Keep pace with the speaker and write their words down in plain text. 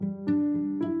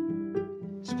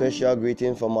special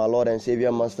greeting from our Lord and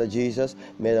Savior Master Jesus.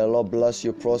 May the Lord bless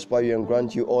you, prosper you, and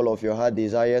grant you all of your heart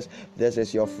desires. This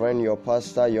is your friend, your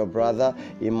pastor, your brother,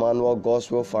 Emmanuel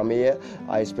Gospel Family.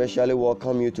 I especially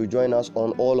welcome you to join us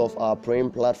on all of our praying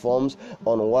platforms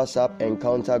on WhatsApp,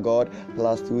 Encounter God,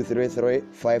 +233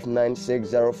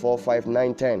 5960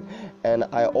 5910. And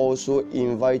I also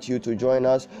invite you to join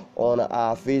us on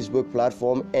our Facebook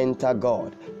platform, Enter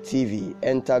God TV.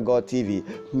 Enter God TV.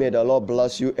 May the Lord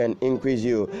bless you and increase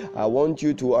you. I want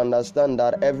you to understand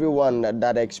that everyone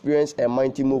that experienced a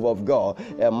mighty move of God,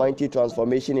 a mighty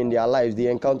transformation in their lives, they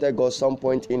encountered God some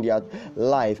point in their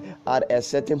life at a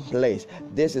certain place.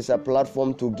 This is a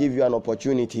platform to give you an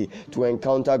opportunity to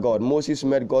encounter God. Moses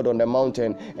met God on the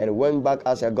mountain and went back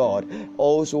as a God.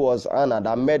 Also was Anna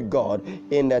that met God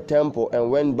in the temple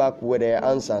and went back with her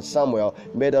answer, Samuel.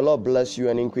 May the Lord bless you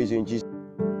and increase you in Jesus.